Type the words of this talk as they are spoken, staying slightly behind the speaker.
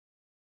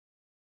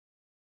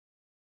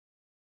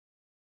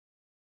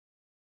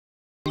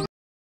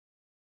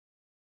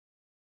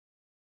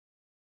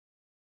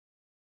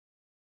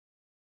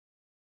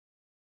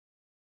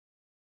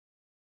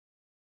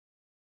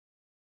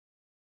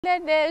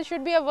that there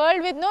should be a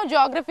world with no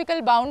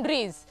geographical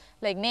boundaries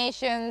like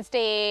nation,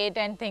 state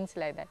and things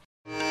like that.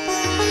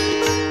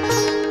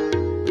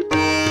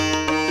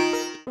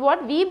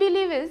 What we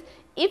believe is,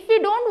 if we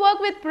don't work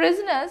with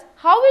prisoners,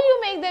 how will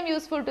you make them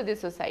useful to the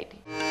society?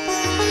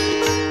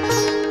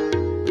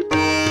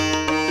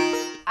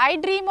 I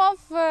dream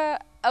of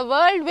a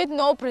world with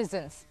no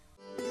prisons.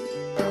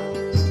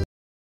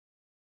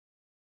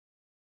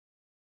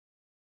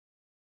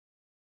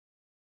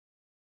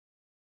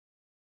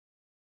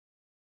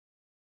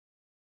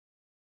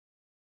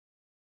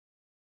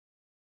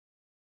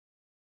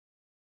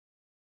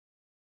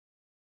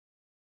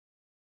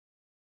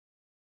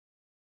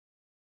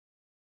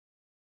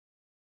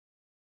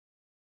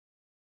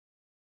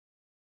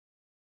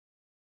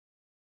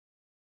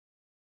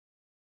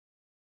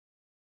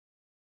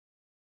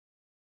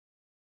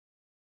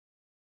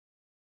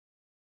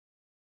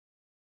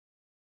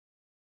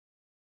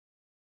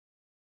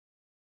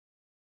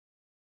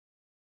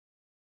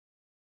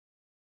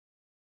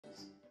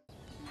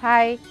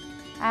 Hi,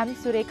 I'm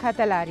Surekha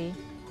Talari.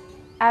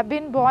 I've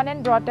been born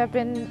and brought up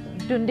in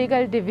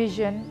Dundigal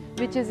division,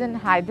 which is in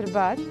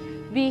Hyderabad.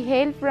 We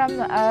hail from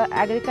an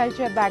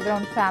agriculture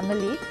background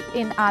family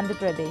in Andhra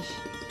Pradesh.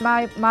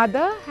 My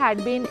mother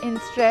had been in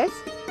stress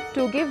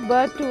to give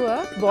birth to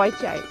a boy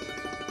child.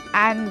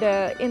 And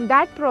in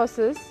that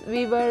process,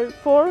 we were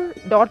 4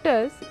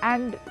 daughters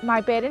and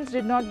my parents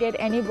did not get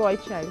any boy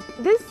child.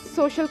 These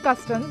social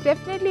customs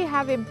definitely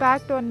have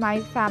impact on my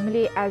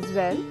family as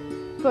well,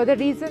 for the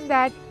reason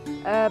that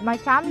my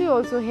family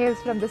also hails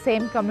from the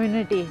same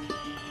community,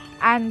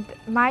 and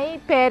my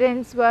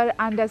parents were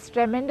under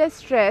tremendous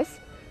stress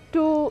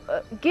to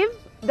give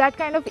that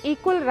kind of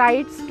equal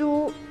rights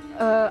to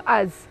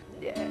us.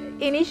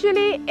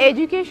 Initially,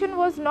 education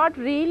was not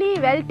really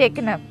well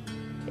taken up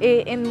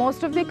in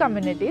most of the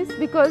communities,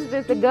 because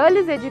if the girl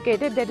is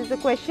educated, there is a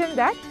question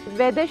that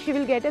whether she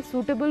will get a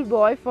suitable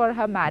boy for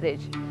her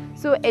marriage.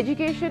 So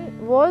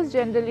education was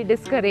generally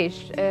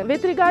discouraged.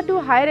 With regard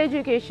to higher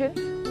education,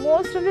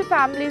 most of the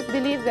families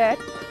believe that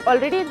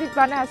already this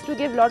one has to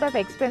give lot of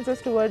expenses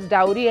towards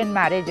dowry and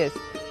marriages.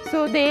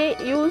 So they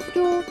used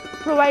to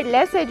provide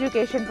less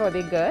education for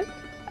the girl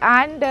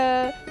and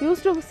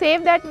used to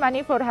save that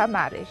money for her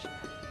marriage.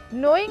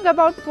 Knowing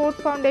about Ford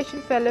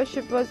Foundation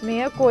Fellowship was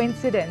mere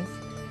coincidence.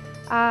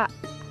 I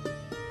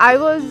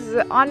was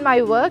on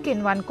my work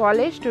in one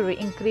college to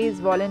increase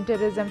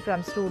volunteerism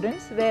from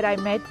students, where I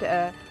met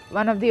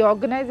one of the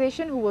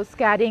organization who was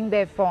carrying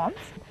their forms.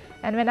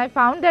 And when I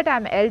found that I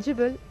am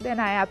eligible, then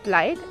I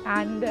applied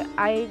and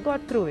I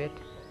got through it.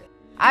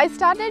 I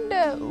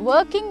started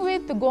working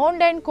with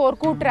Gond and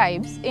Korku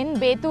tribes in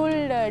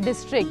Betul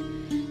district,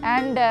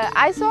 and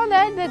I saw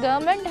that the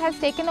government has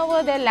taken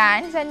over their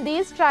lands and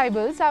these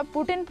tribals are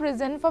put in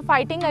prison for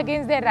fighting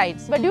against their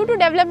rights. But due to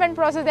development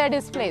process, they are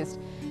displaced.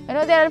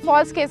 There are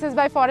false cases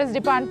by forest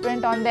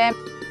department on them.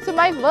 So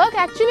my work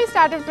actually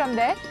started from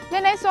there.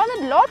 Then I saw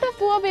that lot of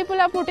poor people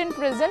are put in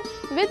prison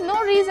with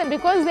no reason,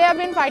 because they have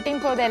been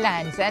fighting for their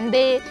lands and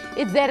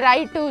it's their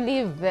right to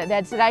live,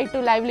 that's right to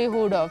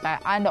livelihood of,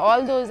 and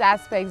all those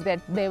aspects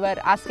that they were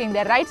asking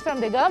their rights from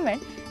the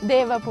government,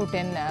 they were put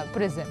in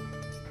prison.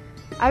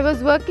 I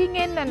was working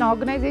in an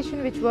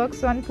organization which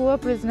works on poor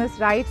prisoners'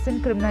 rights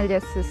in criminal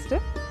justice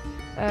system.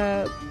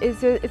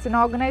 It's an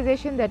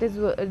organization that is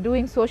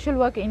doing social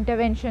work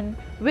intervention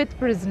with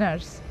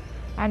prisoners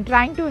and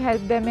trying to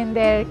help them in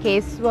their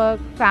casework,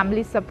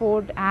 family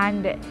support,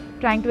 and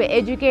trying to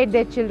educate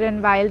their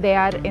children while they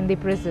are in the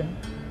prison.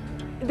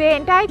 The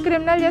entire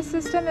criminal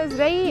justice system is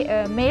very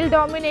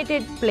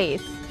male-dominated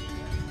place,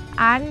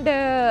 and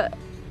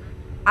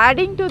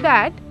adding to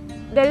that,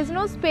 there is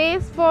no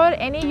space for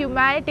any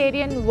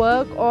humanitarian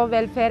work or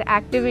welfare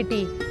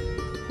activity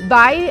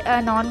by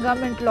a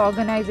non-governmental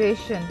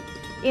organization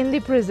in the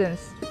prisons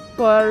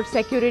for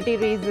security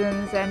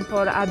reasons and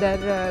for other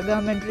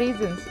government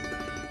reasons.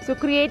 So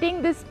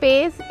creating this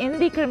space in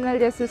the criminal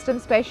justice system,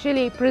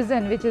 especially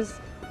prison, which is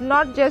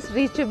not just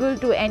reachable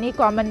to any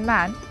common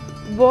man,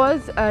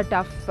 was a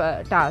tough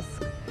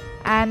task.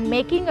 And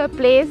making a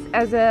place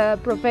as a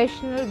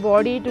professional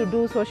body to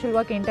do social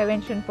work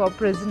intervention for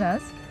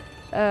prisoners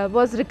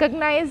was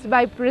recognized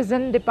by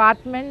prison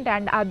department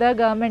and other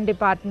government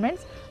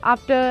departments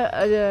after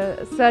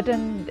a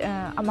certain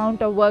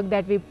amount of work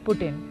that we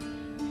put in.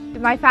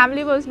 My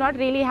family was not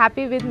really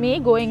happy with me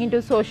going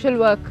into social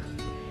work,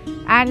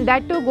 and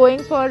that too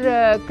going for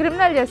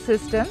criminal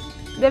justice system.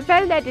 They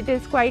felt that it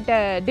is quite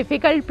a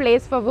difficult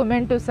place for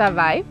women to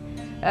survive,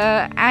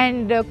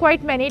 and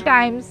quite many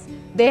times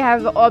they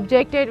have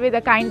objected with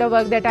the kind of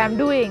work that I am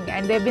doing,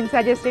 and they have been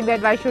suggesting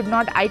that why should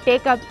not I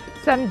take up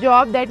some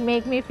job that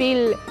make me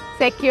feel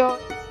secure.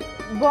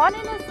 Born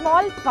in a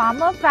small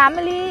farmer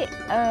family,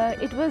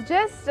 it was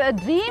just a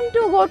dream to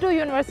go to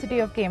University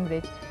of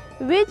Cambridge,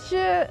 which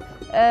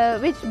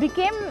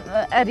became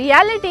a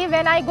reality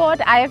when I got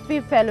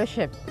IFP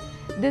fellowship.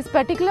 This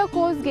particular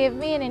course gave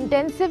me an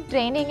intensive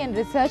training in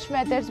research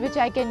methods which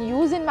I can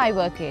use in my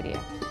work area,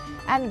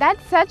 and that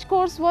such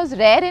course was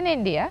rare in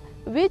India,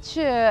 which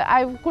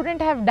I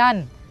couldn't have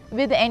done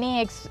with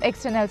any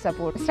external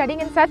support. Studying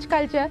in such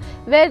culture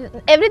where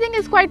everything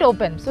is quite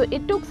open, so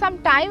it took some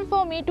time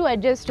for me to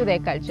adjust to their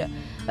culture.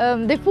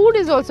 The food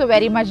is also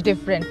very much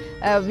different.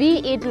 We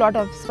eat a lot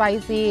of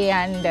spicy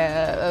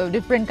and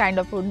different kind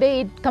of food.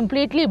 They eat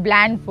completely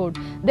bland food.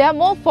 They are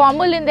more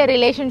formal in their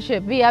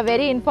relationship. We are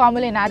very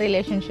informal in our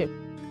relationship.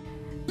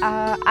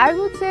 I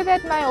would say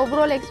that my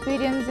overall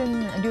experience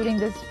during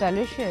this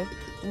fellowship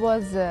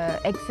was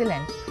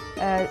excellent,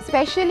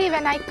 especially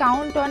when I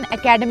count on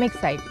academic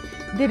side.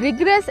 The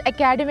rigorous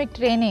academic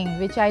training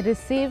which I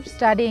received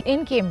studying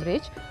in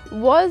Cambridge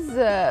was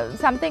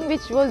something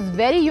which was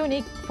very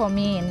unique for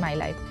me in my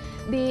life.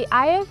 The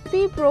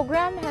IFP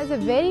program has a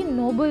very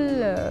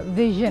noble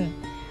vision,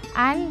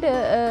 and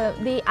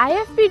the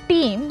IFP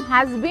team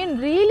has been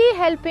really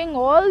helping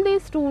all the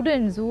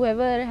students,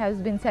 whoever has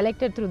been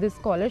selected through this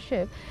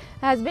scholarship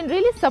has been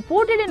really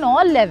supported in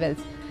all levels.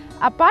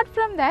 Apart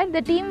from that,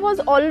 the team was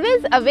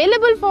always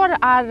available for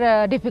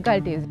our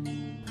difficulties.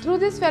 Through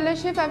this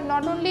fellowship, I have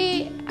not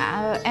only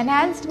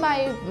enhanced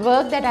my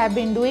work that I have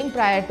been doing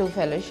prior to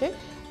fellowship,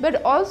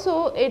 but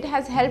also it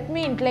has helped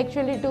me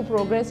intellectually to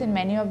progress in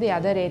many of the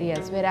other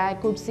areas where I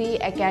could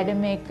see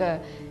academic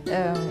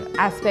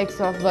aspects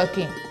of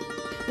working.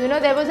 You know,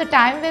 there was a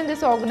time when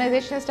this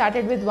organization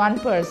started with one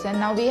person.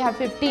 Now we have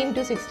 15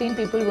 to 16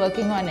 people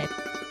working on it.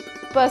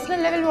 Personal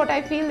level, what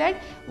I feel that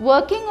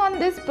working on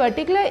this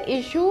particular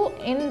issue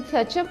in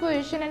such a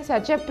position and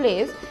such a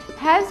place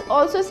has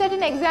also set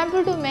an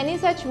example to many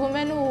such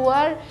women who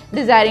are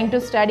desiring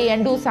to study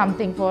and do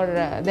something for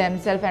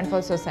themselves and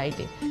for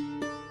society.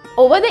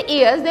 Over the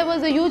years, there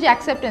was a huge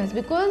acceptance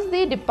because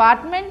the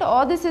department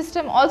or the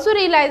system also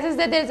realizes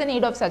that there is a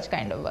need of such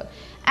kind of work.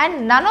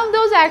 And none of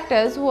those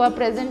actors who are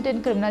present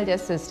in criminal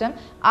justice system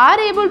are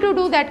able to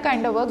do that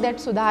kind of work that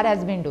Sudhar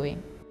has been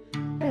doing.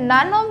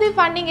 None of the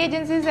funding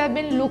agencies have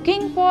been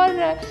looking for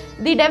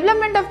the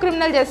development of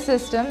criminal justice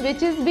system, which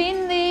has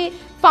been the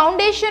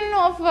foundation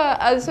of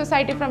a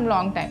society from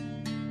long time.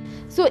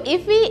 So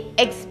if we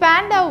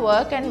expand our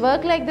work and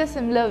work like the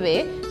similar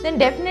way, then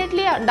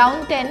definitely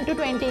down 10 to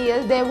 20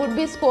 years there would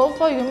be scope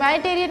for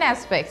humanitarian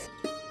aspects.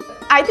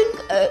 I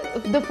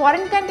think the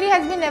foreign country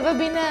has never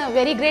been a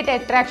very great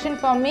attraction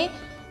for me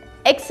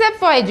except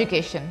for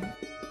education.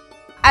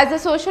 As a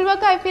social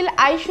worker, I feel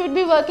I should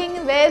be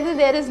working where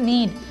there is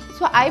need.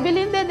 So I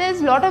believe that there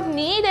is a lot of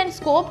need and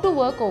scope to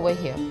work over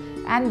here,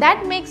 and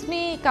that makes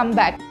me come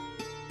back.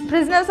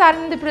 Prisoners are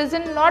in the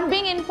prison not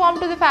being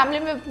informed to the family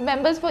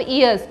members for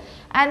years,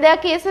 and there are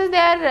cases they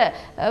are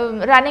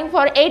running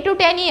for 8 to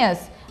 10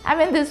 years. I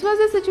mean, this was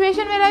a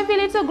situation where I feel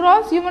it's a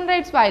gross human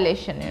rights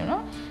violation, you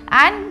know.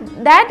 And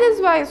that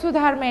is why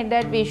Sudhar made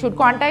that we should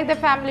contact the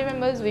family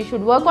members, we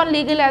should work on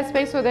legal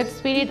aspects so that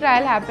speedy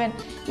trial happen.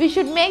 We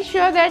should make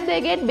sure that they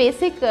get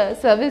basic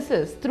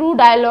services through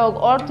dialogue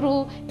or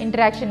through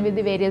interaction with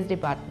the various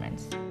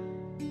departments.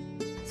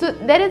 So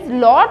there is a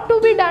lot to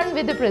be done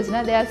with the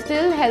prisoner. There are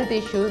still health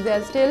issues, there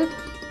are still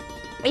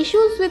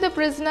issues with the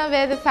prisoner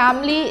where the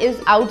family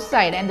is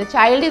outside and the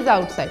child is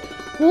outside.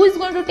 Who is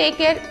going to take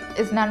care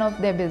is none of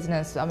their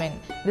business. I mean,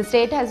 the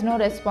state has no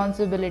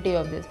responsibility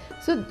of this.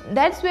 So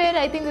that's where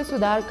I think the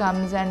Sudhar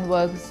comes and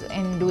works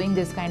in doing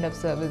this kind of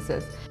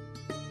services.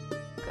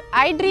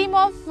 I dream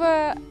of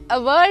a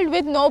world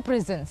with no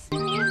prisons.